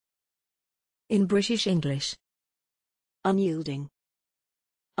In British English. Unyielding.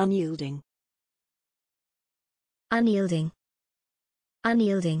 Unyielding. Unyielding.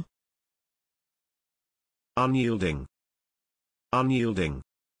 Unyielding. Unyielding. Unyielding.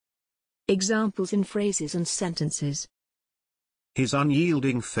 Examples in phrases and sentences. His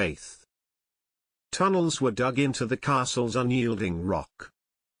unyielding faith. Tunnels were dug into the castle's unyielding rock.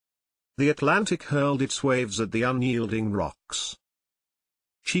 The Atlantic hurled its waves at the unyielding rocks.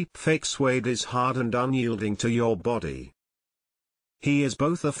 Cheap fake suede is hard and unyielding to your body. He is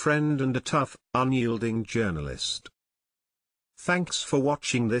both a friend and a tough, unyielding journalist. Thanks for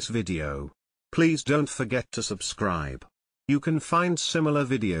watching this video. Please don't forget to subscribe. You can find similar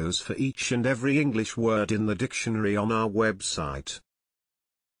videos for each and every English word in the dictionary on our website.